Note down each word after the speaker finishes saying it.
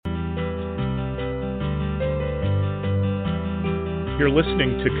You're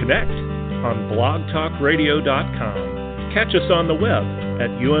listening to Connect on blogtalkradio.com. Catch us on the web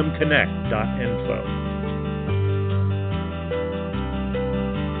at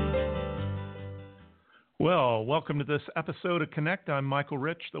umconnect.info. Well, welcome to this episode of Connect. I'm Michael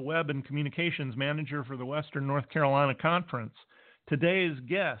Rich, the Web and Communications Manager for the Western North Carolina Conference. Today's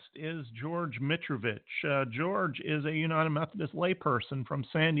guest is George Mitrovich. George is a United Methodist layperson from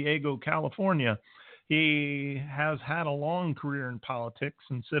San Diego, California. He has had a long career in politics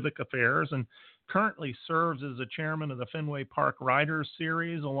and civic affairs and currently serves as the chairman of the Fenway Park Writers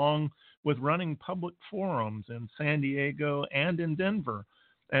Series, along with running public forums in San Diego and in Denver.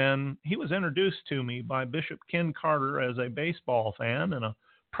 And he was introduced to me by Bishop Ken Carter as a baseball fan and a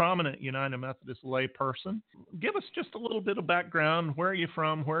prominent United Methodist layperson. Give us just a little bit of background. Where are you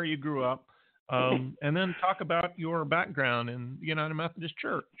from? Where you grew up? And then talk about your background in the United Methodist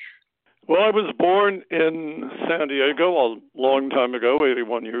Church. Well, I was born in San Diego a long time ago,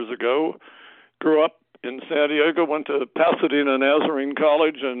 81 years ago. Grew up in San Diego, went to Pasadena Nazarene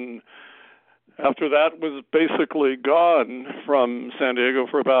College, and after that was basically gone from San Diego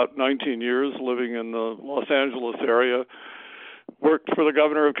for about 19 years, living in the Los Angeles area. Worked for the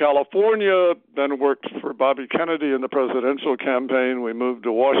governor of California, then worked for Bobby Kennedy in the presidential campaign. We moved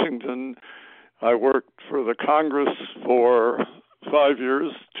to Washington. I worked for the Congress for 5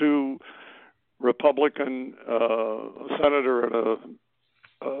 years, 2 Republican, a senator and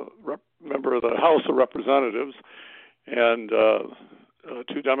a member of the House of Representatives, and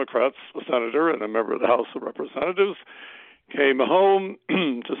 2 Democrats, a senator and a member of the House of Representatives. Came home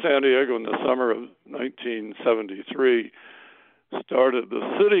to San Diego in the summer of 1973, started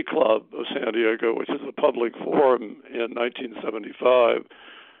the City Club of San Diego, which is a public forum, in 1975,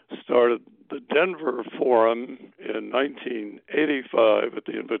 started the Denver Forum in 1985 at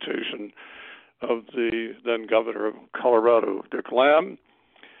the invitation of the then governor of Colorado, Dick Lamb.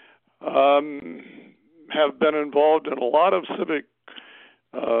 Have been involved in a lot of civic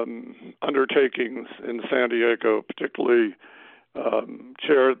undertakings in San Diego, particularly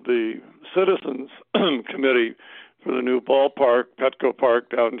chaired the Citizens Committee for the new ballpark, Petco Park,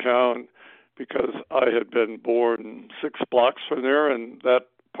 downtown, because I had been born 6 blocks from there, and that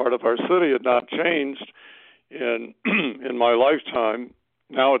part of our city had not changed in my lifetime.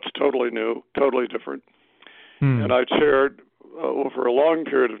 Now it's totally new, totally different. And I chaired over a long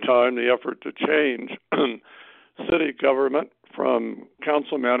period of time the effort to change city government from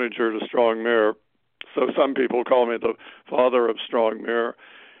council manager to strong mayor. So some people call me the father of strong mayor.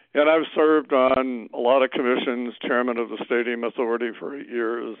 And I've served on a lot of commissions, chairman of the Stadium Authority for 8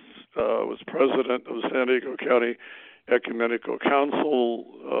 years, was president of the San Diego County Ecumenical Council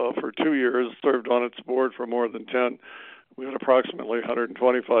for 2 years, served on its board for more than 10. We had approximately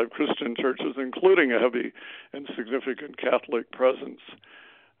 125 Christian churches, including a heavy and significant Catholic presence.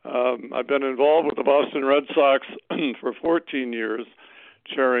 I've been involved with the Boston Red Sox for 14 years,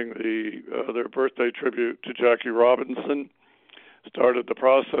 chairing their birthday tribute to Jackie Robinson. Started the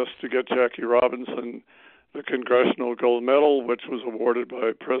process to get Jackie Robinson the Congressional Gold Medal, which was awarded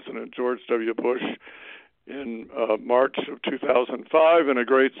by President George W. Bush in March of 2005 in a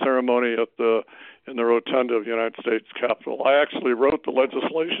great ceremony in the rotunda of the United States Capitol. I actually wrote the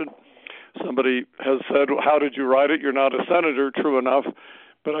legislation. Somebody has said, "How did you write it? You're not a senator." True enough.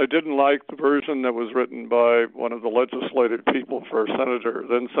 But I didn't like the version that was written by one of the legislative people for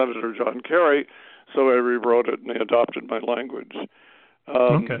then Senator John Kerry, so I rewrote it and they adopted my language.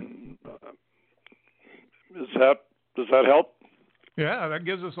 Okay. Does that help? Yeah, that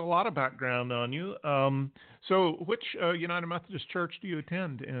gives us a lot of background on you. So which United Methodist Church do you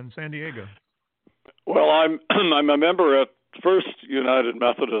attend in San Diego? Well, I'm a member at First United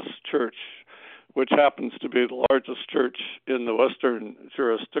Methodist Church, which happens to be the largest church in the Western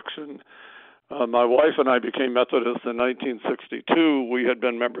jurisdiction. My wife and I became Methodists in 1962. We had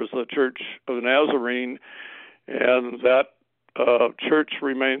been members of the Church of the Nazarene, and that church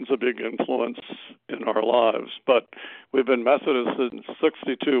remains a big influence in our lives. But we've been Methodists since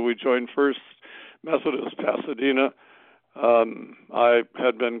 1962. We joined First Methodist Pasadena. I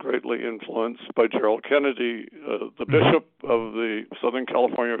had been greatly influenced by Gerald Kennedy, the bishop of the Southern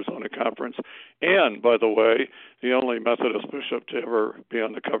California Arizona Conference, and, by the way, the only Methodist bishop to ever be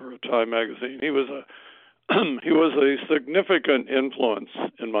on the cover of Time magazine. He was a significant influence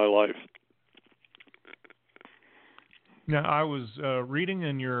in my life. Now, I was reading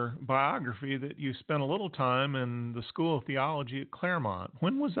in your biography that you spent a little time in the School of Theology at Claremont.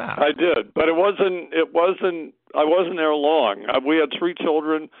 When was that? I did, but I wasn't there long. We had 3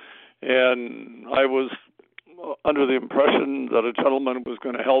 children, and I was under the impression that a gentleman was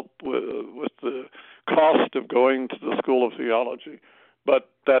going to help with the cost of going to the School of Theology.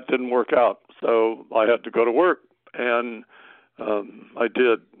 But that didn't work out, so I had to go to work, and I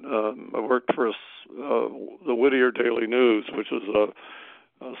did. I worked for the Whittier Daily News, which is a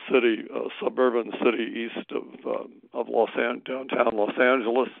suburban city east of downtown Los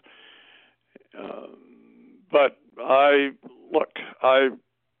Angeles. But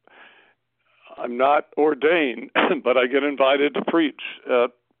I'm not ordained, but I get invited to preach.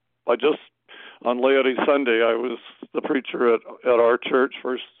 On Laity Sunday, I was the preacher at our church,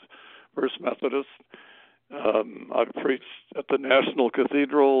 First Methodist. I've preached at the National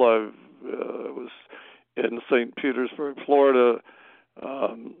Cathedral. I was in St. Petersburg, Florida,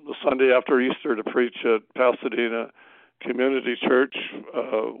 the Sunday after Easter to preach at Pasadena Community Church,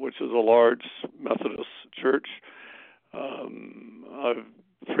 which is a large Methodist church. I've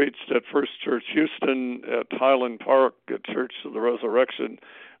preached at First Church Houston, at Highland Park, at Church of the Resurrection,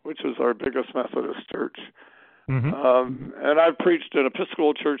 which is our biggest Methodist church. Mm-hmm. And I've preached in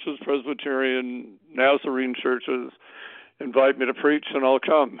Episcopal churches, Presbyterian, Nazarene churches. Invite me to preach, and I'll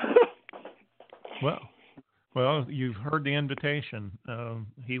come. Well, you've heard the invitation.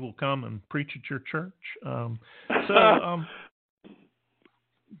 He will come and preach at your church.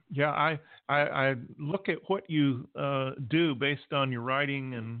 I look at what you do based on your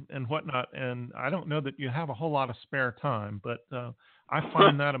writing and whatnot, and I don't know that you have a whole lot of spare time, but I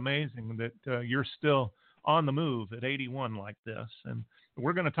find that amazing that you're still on the move at 81 like this. And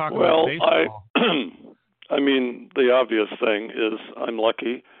we're going to talk about baseball. I mean, the obvious thing is I'm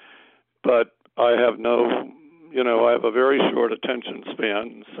lucky, but I have I have a very short attention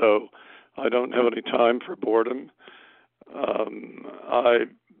span, so I don't have any time for boredom. I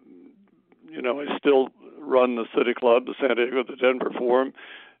still run the City Club, the San Diego, the Denver Forum,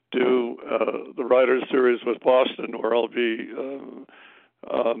 do the Writers Series with Boston, where I'll be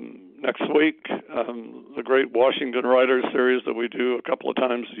next week, the Great Washington Writers Series that we do a couple of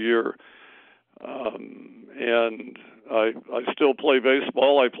times a year. And I still play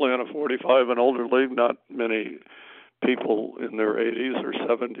baseball. I play in a 45 and older league. Not many people in their 80s or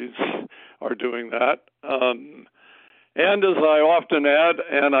 70s are doing that. And as I often add,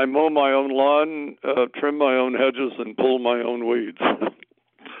 and I mow my own lawn, trim my own hedges, and pull my own weeds.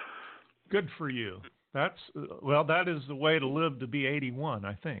 Good for you. That is the way to live to be 81,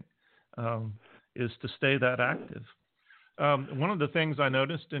 I think, is to stay that active. One of the things I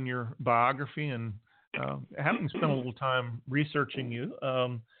noticed in your biography, and having spent a little time researching you,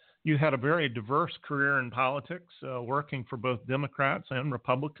 you had a very diverse career in politics, working for both Democrats and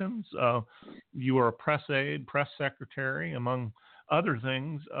Republicans. You were a press aide, press secretary, among other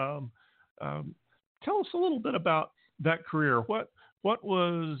things. Tell us a little bit about that career. What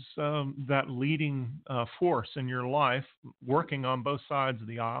was that leading force in your life, working on both sides of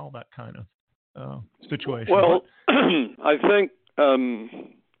the aisle, that kind of situation? Well, I think, I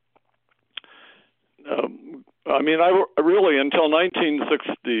really, until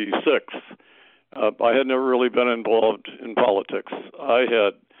 1966, I had never really been involved in politics.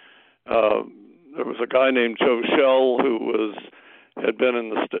 There was a guy named Joe Schell who had been in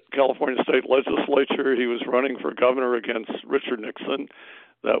the California State Legislature. He was running for governor against Richard Nixon.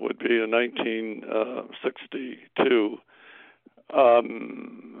 That would be in 1962.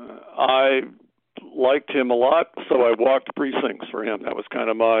 I liked him a lot, so I walked precincts for him. That was kind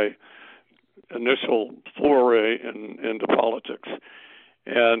of my initial foray into politics.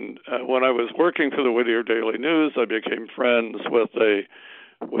 And when I was working for the Whittier Daily News, I became friends with a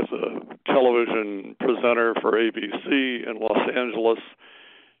television presenter for ABC in Los Angeles.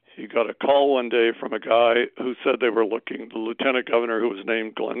 He got a call one day from a guy who said they were looking, the lieutenant governor who was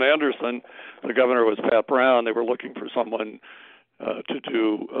named Glenn Anderson, the governor was Pat Brown. They were looking for someone to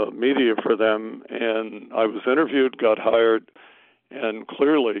do media for them, and I was interviewed, got hired, and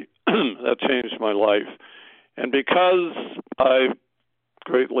clearly that changed my life. And because I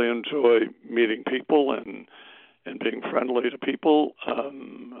greatly enjoy meeting people and being friendly to people,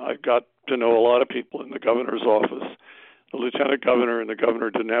 I got to know a lot of people in the governor's office. The lieutenant governor and the governor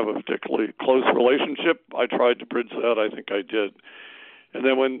didn't have a particularly close relationship. I tried to bridge that. I think I did. And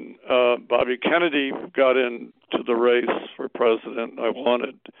then when Bobby Kennedy got into the race for president, I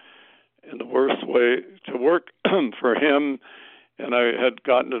wanted, in the worst way, to work for him. And I had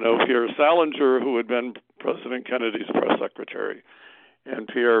gotten to know Pierre Salinger, who had been President Kennedy's press secretary. And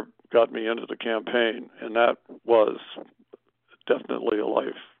Pierre got me into the campaign, and that was definitely a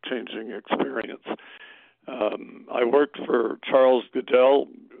life-changing experience. I worked for Charles Goodell,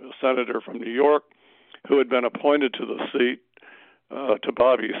 a senator from New York, who had been appointed to the seat, to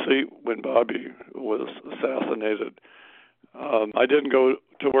Bobby's seat when Bobby was assassinated. I didn't go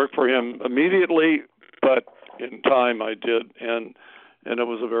to work for him immediately, but in time I did, and it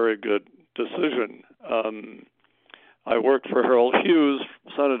was a very good decision. I worked for Harold Hughes,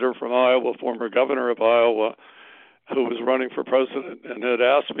 senator from Iowa, former governor of Iowa, who was running for president, and had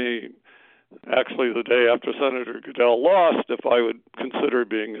asked me, actually the day after Senator Goodell lost, if I would consider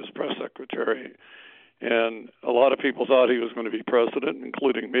being his press secretary. And a lot of people thought he was going to be president,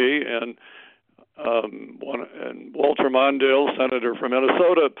 including me, and Walter Mondale, senator from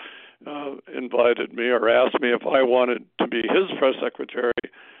Minnesota, invited me or asked me if I wanted to be his press secretary.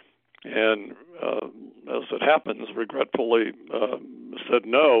 And as it happens, regretfully said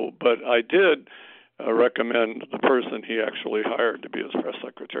no, but I did recommend the person he actually hired to be his press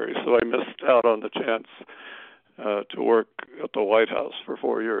secretary. So I missed out on the chance to work at the White House for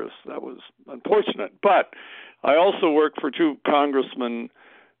 4 years. That was unfortunate. But I also worked for two congressmen,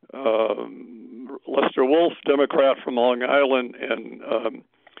 Lester Wolf, Democrat from Long Island, and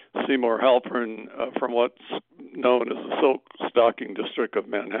Seymour Halpern from what's known as the Silk Stocking District of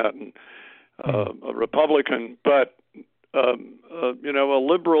Manhattan, a Republican, but a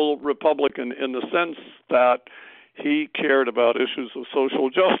liberal Republican in the sense that he cared about issues of social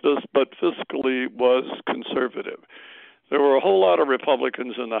justice, but fiscally was conservative. There were a whole lot of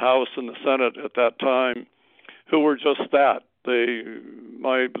Republicans in the House and the Senate at that time who were just that.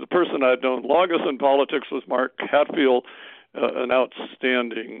 The person I'd known longest in politics was Mark Hatfield, an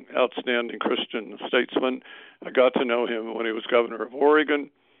outstanding Christian statesman. I got to know him when he was governor of Oregon,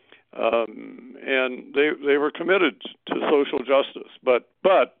 and they were committed to social justice, but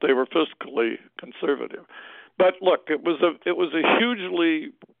they were fiscally conservative. But look, it was a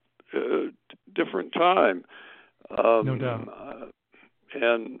hugely different time, no doubt,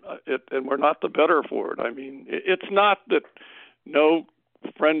 and we're not the better for it. I mean, it's not that no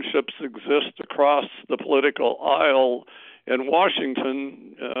friendships exist across the political aisle. In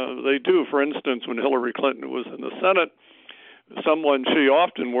Washington, they do. For instance, when Hillary Clinton was in the Senate, someone she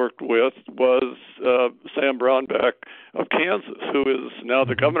often worked with was Sam Brownback of Kansas, who is now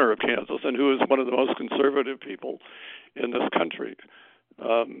the governor of Kansas and who is one of the most conservative people in this country.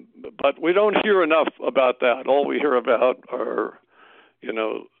 But we don't hear enough about that. All we hear about are,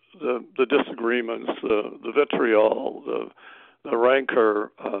 the disagreements, the vitriol, the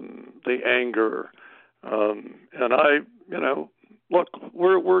rancor, the anger. And look,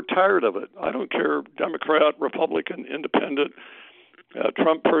 we're tired of it. I don't care, Democrat, Republican, Independent,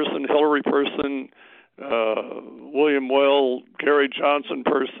 Trump person, Hillary person, William Well, Gary Johnson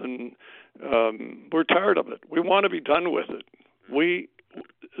person. We're tired of it. We want to be done with it.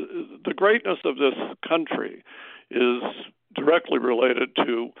 The greatness of this country is directly related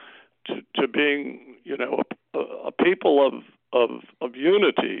to being, a people of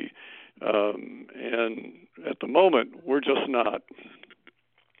unity. And at the moment, we're just not.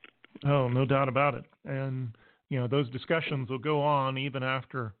 Oh, no doubt about it. And, those discussions will go on even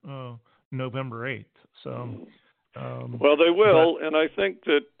after November 8th. So, well, they will. And I think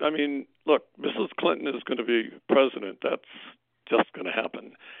that, look, Mrs. Clinton is going to be president. That's just going to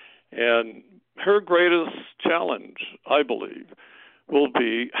happen. And her greatest challenge, I believe, will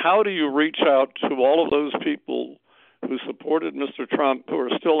be how do you reach out to all of those people who supported Mr. Trump, who are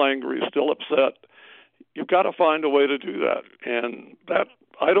still angry, still upset. You've got to find a way to do that. And that,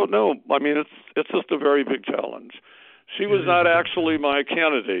 I don't know. It's just a very big challenge. She was not actually my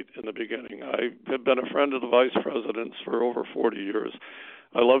candidate in the beginning. I have been a friend of the vice president's for over 40 years.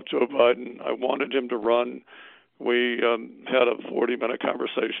 I love Joe Biden. I wanted him to run. We had a 40-minute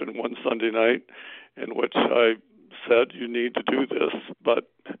conversation one Sunday night in which I said, you need to do this,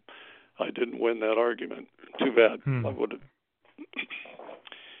 but I didn't win that argument. Too bad.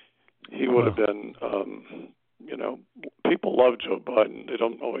 He would have been, people love Joe Biden. They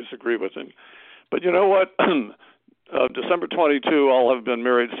don't always agree with him. But you know what? December 22, I'll have been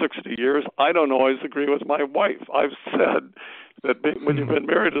married 60 years. I don't always agree with my wife. I've said that when you've been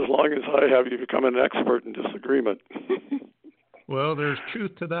married as long as I have, you become an expert in disagreement. Well, there's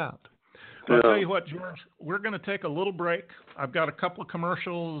truth to that. I'll tell you what, George, we're going to take a little break. I've got a couple of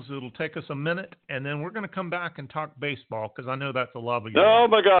commercials. It'll take us a minute, and then we're going to come back and talk baseball because I know that's a love of yours. Oh,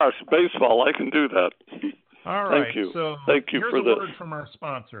 my gosh, baseball. I can do that. All right. Thank you. So Thank you here's for a this. word from our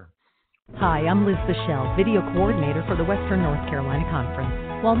sponsor. Hi, I'm Liz Bichelle, Video Coordinator for the Western North Carolina Conference.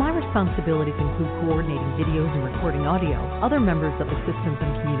 While my responsibilities include coordinating videos and recording audio, other members of the Systems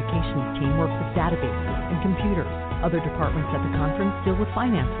and Communications team work with databases and computers. Other departments at the conference deal with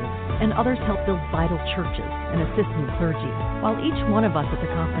finances, and others help build vital churches and assist in clergy. While each one of us at the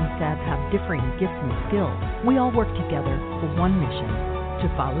conference staff have differing gifts and skills, we all work together for one mission: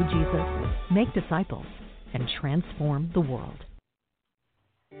 to follow Jesus, make disciples, and transform the world.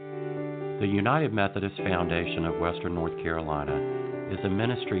 The United Methodist Foundation of Western North Carolina is a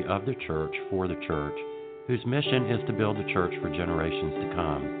ministry of the church for the church, whose mission is to build the church for generations to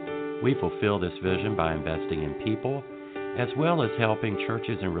come. We fulfill this vision by investing in people, as well as helping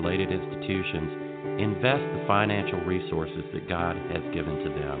churches and related institutions invest the financial resources that God has given to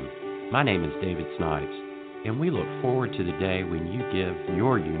them. My name is David Snipes, and we look forward to the day when you give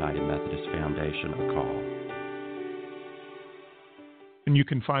your United Methodist Foundation a call. And you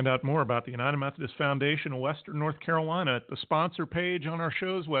can find out more about the United Methodist Foundation of Western North Carolina at the sponsor page on our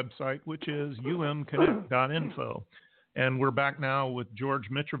show's website, which is umconnect.info. And we're back now with George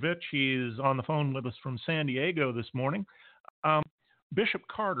Mitrovich. He's on the phone with us from San Diego this morning. Bishop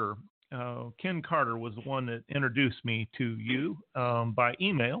Carter, Ken Carter, was the one that introduced me to you by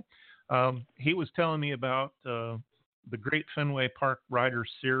email. He was telling me about the Great Fenway Park Riders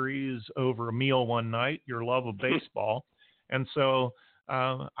Series over a meal one night, your love of baseball. And so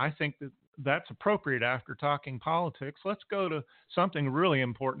I think that that's appropriate after talking politics. Let's go to something really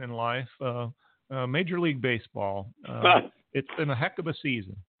important in life, Major League Baseball. It's been a heck of a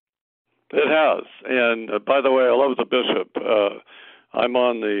season. It has. And by the way, I love the Bishop. I'm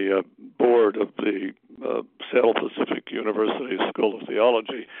on the board of the Seattle Pacific University School of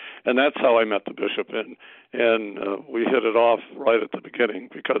Theology, and that's how I met the Bishop. And we hit it off right at the beginning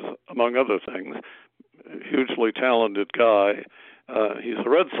because, among other things, hugely talented guy. He's a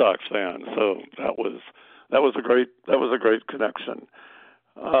Red Sox fan, so that was a great connection.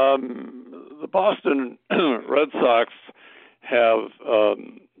 The Boston Red Sox have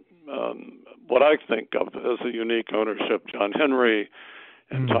what I think of as a unique ownership. John Henry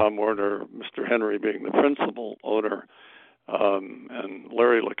and Tom Werner, Mr. Henry being the principal owner, and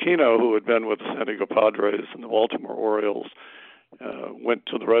Larry Lucchino, who had been with the San Diego Padres and the Baltimore Orioles, went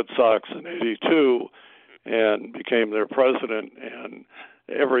to the Red Sox in '82 and became their president. And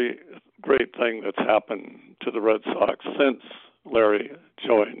every great thing that's happened to the Red Sox since Larry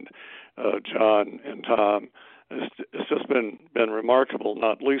joined John and Tom, it's just been remarkable,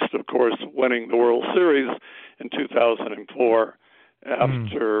 not least, of course, winning the World Series in 2004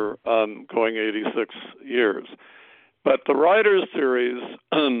 after going 86 years. But the Riders Series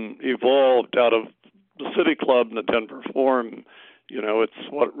evolved out of the City Club and the Denver Forum. You know, it's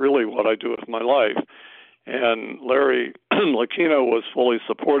what I do with my life. And Larry Lucchino was fully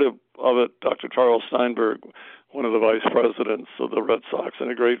supportive of it. Dr. Charles Steinberg, one of the vice presidents of the Red Sox and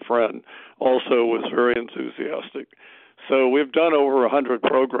a great friend, also was very enthusiastic. So we've done over 100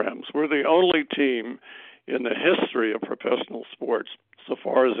 programs. We're the only team in the history of professional sports, so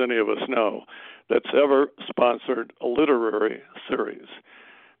far as any of us know, that's ever sponsored a literary series.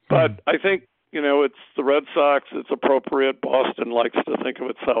 But I think, you know, it's the Red Sox, it's appropriate. Boston likes to think of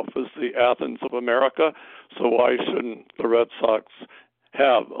itself as the Athens of America, so why shouldn't the Red Sox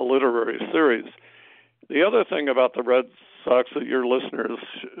have a literary series? The other thing about the Red Sox that your listeners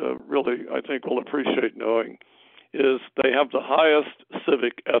really, I think, will appreciate knowing is they have the highest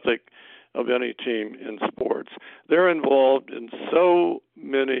civic ethic of any team in sports. They're involved in so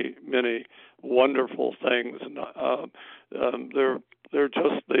many wonderful things.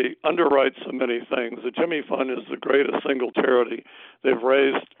 They underwrite so many things. The Jimmy Fund is the greatest single charity. They've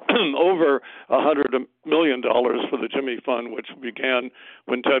raised over $100 million for the Jimmy Fund, which began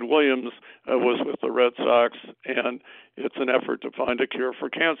when Ted Williams was with the Red Sox, and it's an effort to find a cure for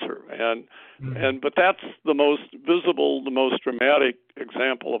cancer. But that's the most visible, the most dramatic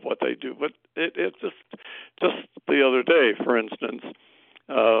example of what they do. But it's just the other day, for instance,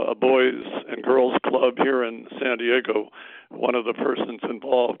 a boys and girls club here in San Diego, one of the persons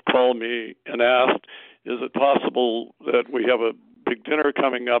involved called me and asked, is it possible that we have a big dinner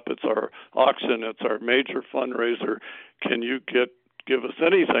coming up? It's our auction. It's our major fundraiser. Can you give us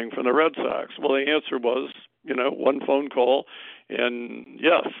anything from the Red Sox? Well, the answer was, one phone call. And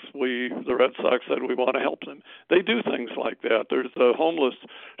yes, the Red Sox said we want to help them. They do things like that. There's a homeless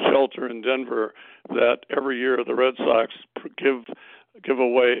shelter in Denver that every year the Red Sox give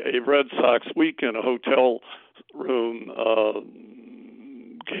away a Red Sox weekend, a hotel room,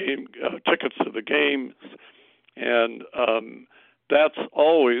 game tickets to the games, and that's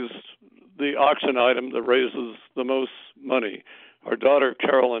always the auction item that raises the most money. Our daughter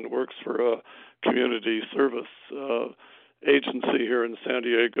Carolyn works for a community service agency here in San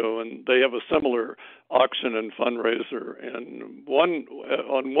Diego, and they have a similar auction and fundraiser. And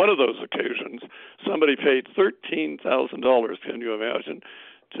on one of those occasions, somebody paid $13,000. Can you imagine?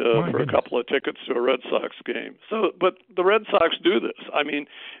 For a couple of tickets to a Red Sox game. So, but the Red Sox do this. I mean,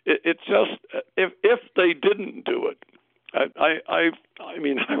 it's just if they didn't do it, I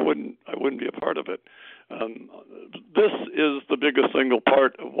wouldn't be a part of it. This is the biggest single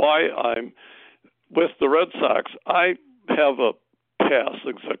part of why I'm with the Red Sox. I have a pass,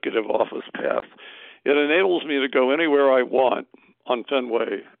 executive office pass. It enables me to go anywhere I want on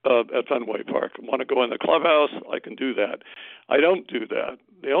Fenway, at Fenway Park. I want to go in the clubhouse, I can do that. I don't do that.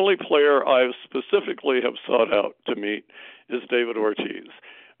 The only player I specifically have sought out to meet is David Ortiz.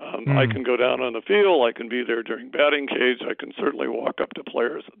 I can go down on the field, I can be there during batting cage, I can certainly walk up to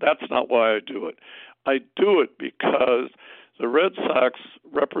players. That's not why I do it. I do it because the Red Sox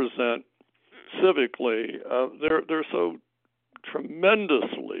represent civically, they're so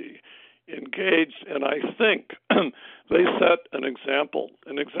tremendously engaged, and I think they set an example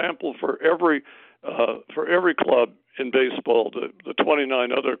for every club in baseball, the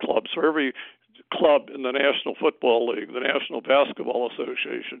 29 other clubs, for every club in the National Football League, the National Basketball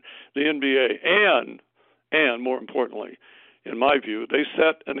Association, the NBA, and more importantly, in my view, they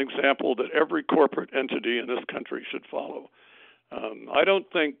set an example that every corporate entity in this country should follow. I don't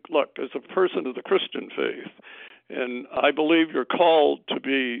think, look, as a person of the Christian faith, and I believe you're called to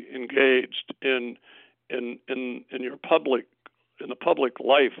be engaged in your public, in the public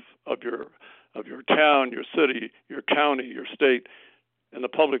life of your town, your city, your county, your state, and the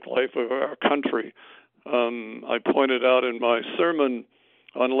public life of our country. I pointed out in my sermon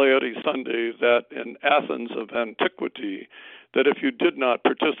on Laity Sunday that in Athens of antiquity, that if you did not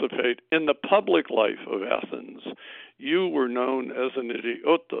participate in the public life of Athens, you were known as an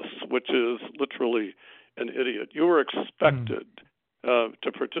idiotos, which is literally an idiot. You were expected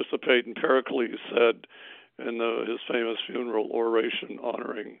to participate, and Pericles said in his famous funeral oration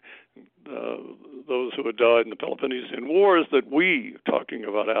honoring those who had died in the Peloponnesian Wars, that we, talking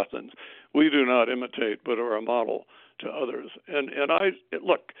about Athens, we do not imitate but are a model to others. And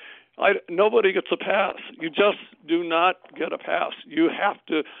nobody gets a pass. You just do not get a pass. You have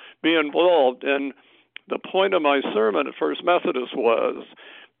to be involved. And the point of my sermon at First Methodist was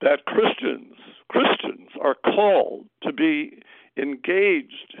that Christians are called to be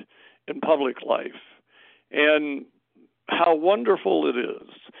engaged in public life. And how wonderful it is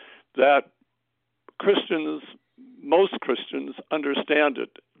that most Christians understand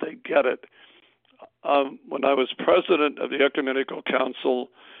it. They get it. When I was president of the Ecumenical Council,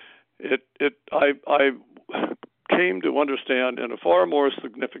 I came to understand in a far more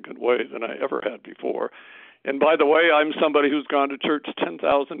significant way than I ever had before. And by the way, I'm somebody who's gone to church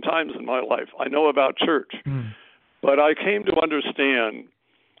 10,000 times in my life. I know about church. But I came to understand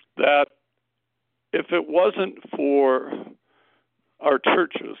that if it wasn't for our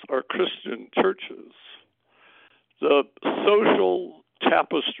churches, our Christian churches, the social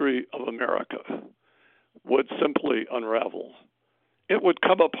tapestry of America would simply unravel. It would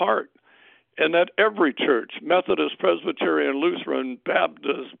come apart. And that every church, Methodist, Presbyterian, Lutheran,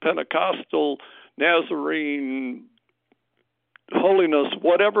 Baptist, Pentecostal, Nazarene, Holiness,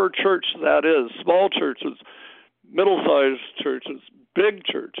 whatever church that is, small churches, middle-sized churches, big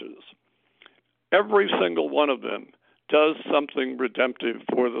churches, every single one of them does something redemptive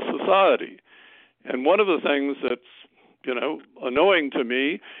for the society. And one of the things that's, annoying to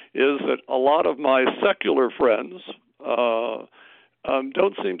me is that a lot of my secular friends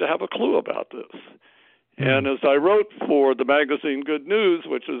don't seem to have a clue about this. And as I wrote for the magazine Good News,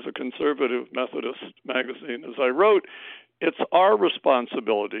 which is a conservative Methodist magazine, as I wrote, it's our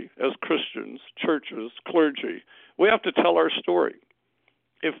responsibility as Christians, churches, clergy. We have to tell our story.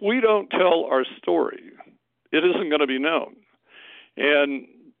 If we don't tell our story, it isn't going to be known. And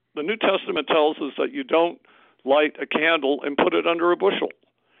the New Testament tells us that you don't light a candle and put it under a bushel.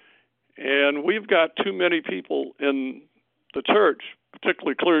 And we've got too many people in the church,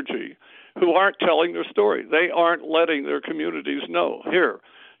 particularly clergy, who aren't telling their story. They aren't letting their communities know.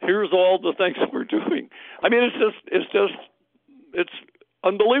 Here's all the things we're doing. I mean, it's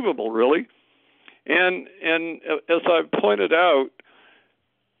unbelievable, really. And as I've pointed out,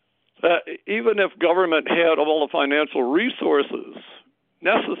 even if government had all the financial resources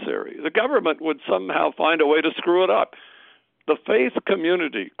necessary, the government would somehow find a way to screw it up. The faith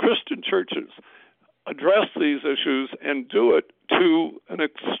community, Christian churches, address these issues and do it to an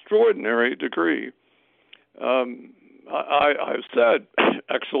extraordinary degree. I've said,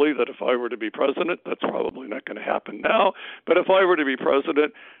 actually, that if I were to be president, that's probably not going to happen now, but if I were to be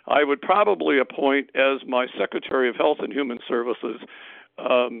president, I would probably appoint as my Secretary of Health and Human Services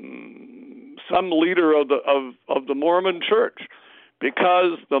some leader of the Mormon Church,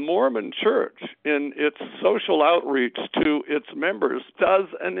 because the Mormon Church, in its social outreach to its members, does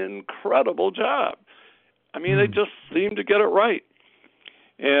an incredible job. I mean, they just seem to get it right,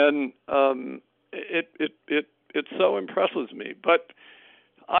 and it so impresses me. But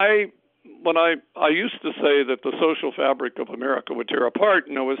when I used to say that the social fabric of America would tear apart,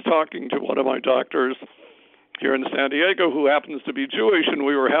 and I was talking to one of my doctors here in San Diego who happens to be Jewish, and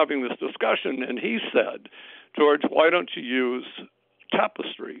we were having this discussion, and he said, George, why don't you use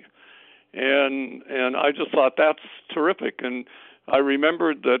tapestry? And I just thought that's terrific. And I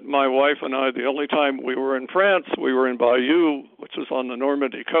remembered that my wife and I, the only time we were in France, we were in Bayeux, which is on the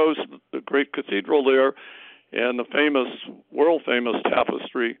Normandy coast, the great cathedral there, and the famous, world-famous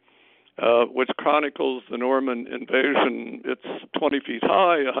tapestry, which chronicles the Norman invasion. It's 20 feet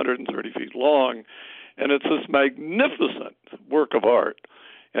high, 130 feet long, and it's this magnificent work of art.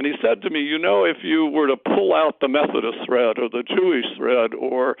 And he said to me, you know, if you were to pull out the Methodist thread or the Jewish thread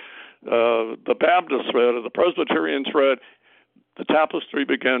or the Baptist thread or the Presbyterian thread, the tapestry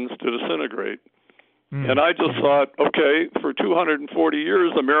begins to disintegrate. And I just thought, okay, for 240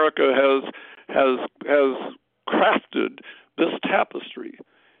 years, America has crafted this tapestry.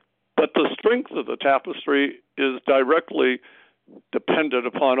 But the strength of the tapestry is directly dependent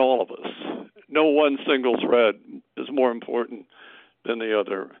upon all of us. No one single thread is more important than the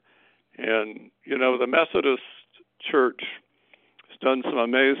other. And, you know, the Methodist Church has done some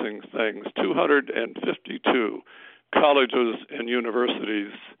amazing things. 252 colleges and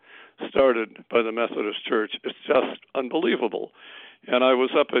universities started by the Methodist Church. It's just unbelievable. And I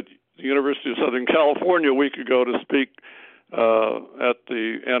was up at the University of Southern California a week ago to speak at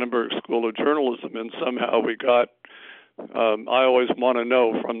the Annenberg School of Journalism, and somehow we got, I always want to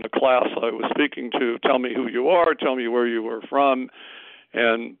know from the class I was speaking to, tell me who you are, tell me where you were from,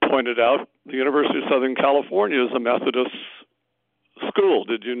 and pointed out the University of Southern California is a Methodist school.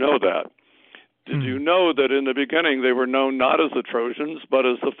 Did you know that? Did you know that in the beginning they were known not as the Trojans, but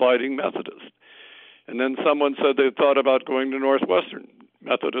as the Fighting Methodists? And then someone said they thought about going to Northwestern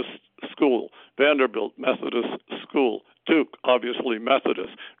Methodist School, Vanderbilt Methodist School, Duke, obviously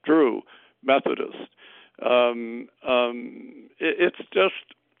Methodist, Drew, Methodist.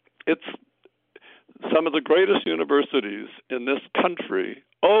 It's some of the greatest universities in this country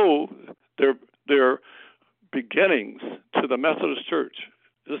owe their beginnings to the Methodist Church.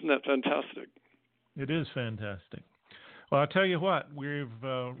 Isn't that fantastic? It is fantastic. Well, I'll tell you what, we've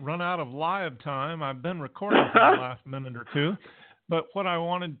run out of live time. I've been recording for the last minute or two. But what I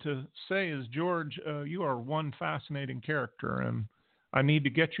wanted to say is, George, you are one fascinating character, and I need to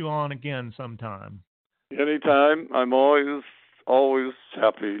get you on again sometime. Anytime. I'm always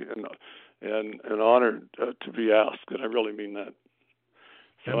happy and honored to be asked, and I really mean that.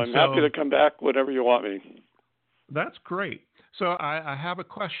 So I'm happy to come back whenever you want me. That's great. So I have a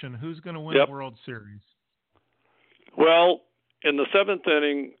question. Who's going to win the World Series? Well, in the seventh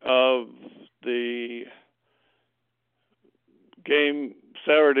inning of the game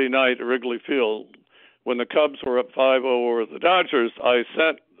Saturday night at Wrigley Field, when the Cubs were up 5-0 over the Dodgers, I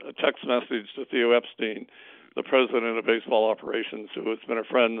sent a text message to Theo Epstein, the president of baseball operations, who has been a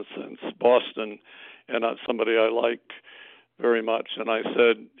friend since Boston and somebody I like very much. And I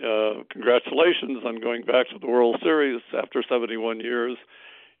said, congratulations on going back to the World Series after 71 years.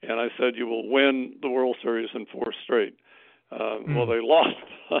 And I said, you will win the World Series in 4 straight. Well, they lost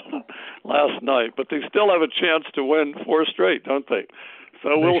last night, but they still have a chance to win 4 straight, don't they?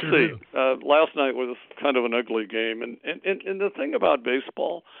 So we'll see. Last night was kind of an ugly game. And the thing about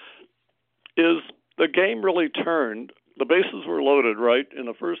baseball is the game really turned. The bases were loaded, right, in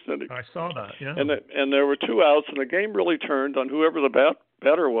the first inning. I saw that, yeah. And there were 2 outs, and the game really turned on whoever the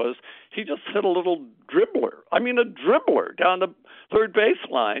batter was. He just hit a little dribbler. I mean, a dribbler down the third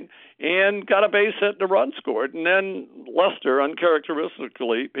baseline and got a base hit and a run scored. And then Lester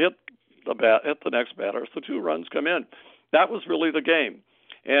uncharacteristically hit the next batter, so 2 runs come in. That was really the game.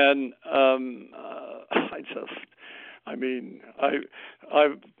 And I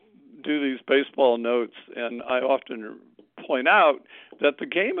do these baseball notes, and I often point out that the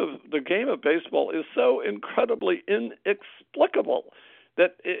game of baseball is so incredibly inexplicable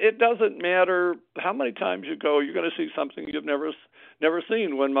that it doesn't matter how many times you go, you're going to see something you've never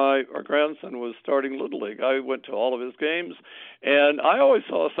seen. When our grandson was starting Little League, I went to all of his games, and I always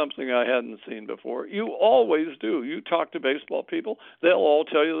saw something I hadn't seen before. You always do. You talk to baseball people, they'll all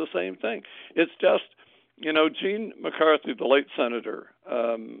tell you the same thing. It's just, Gene McCarthy, the late senator,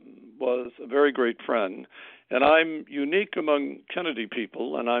 was a very great friend. And I'm unique among Kennedy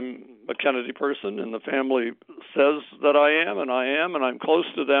people, and I'm a Kennedy person, and the family says that I am, and I'm close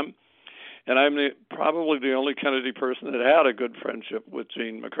to them. And I'm probably the only Kennedy person that had a good friendship with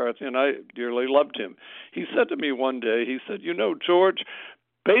Gene McCarthy, and I dearly loved him. He said to me one day, he said, George,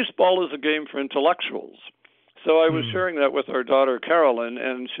 baseball is a game for intellectuals. So I was sharing that with our daughter, Carolyn,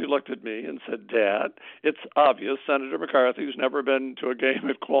 and she looked at me and said, Dad, it's obvious Senator McCarthy's never been to a game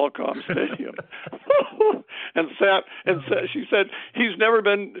at Qualcomm Stadium. She said, she said, he has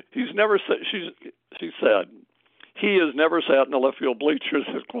never sat in the left field bleachers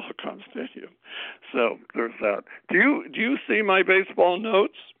at Qualcomm Stadium. So there's that. Do you see my baseball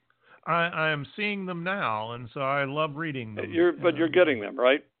notes? I am seeing them now, and so I love reading them. You're getting them,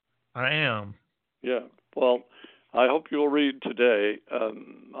 right? I am. Yeah. Well, I hope you'll read today.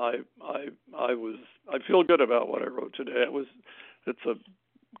 I feel good about what I wrote today. It's a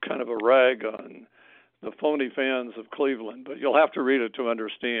kind of a rag on the phony fans of Cleveland, but you'll have to read it to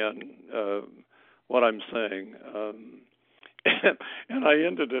understand what I'm saying. And I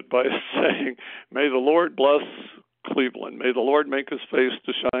ended it by saying, "May the Lord bless Cleveland. May the Lord make his face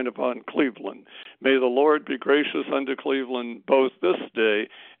to shine upon Cleveland. May the Lord be gracious unto Cleveland both this day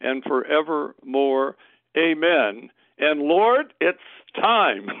and forevermore. Amen. And Lord, it's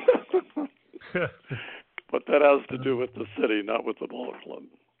time." But that has to do with the city, not with the ball club.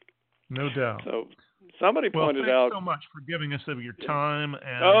 No doubt. So somebody pointed thanks out. So much for giving us of your time.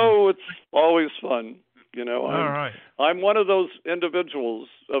 And it's always fun. I'm one of those individuals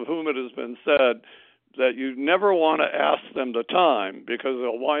of whom it has been said that you never want to ask them the time because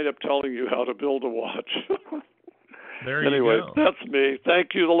they'll wind up telling you how to build a watch. There you anyway, go. That's me.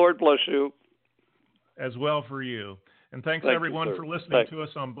 Thank you. The Lord bless you. As well for you. And thanks everyone for listening to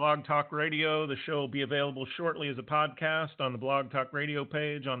us on Blog Talk Radio. The show will be available shortly as a podcast on the Blog Talk Radio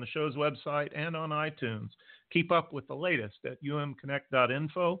page, on the show's website, and on iTunes. Keep up with the latest at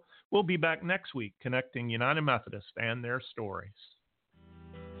umconnect.info. We'll be back next week connecting United Methodist and their stories.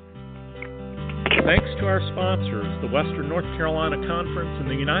 Thanks to our sponsors, the Western North Carolina Conference and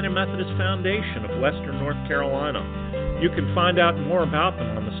the United Methodist Foundation of Western North Carolina. You can find out more about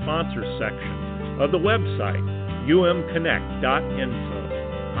them on the sponsors section of the website,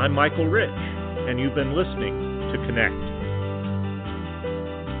 umconnect.info. I'm Michael Rich, and you've been listening to Connect.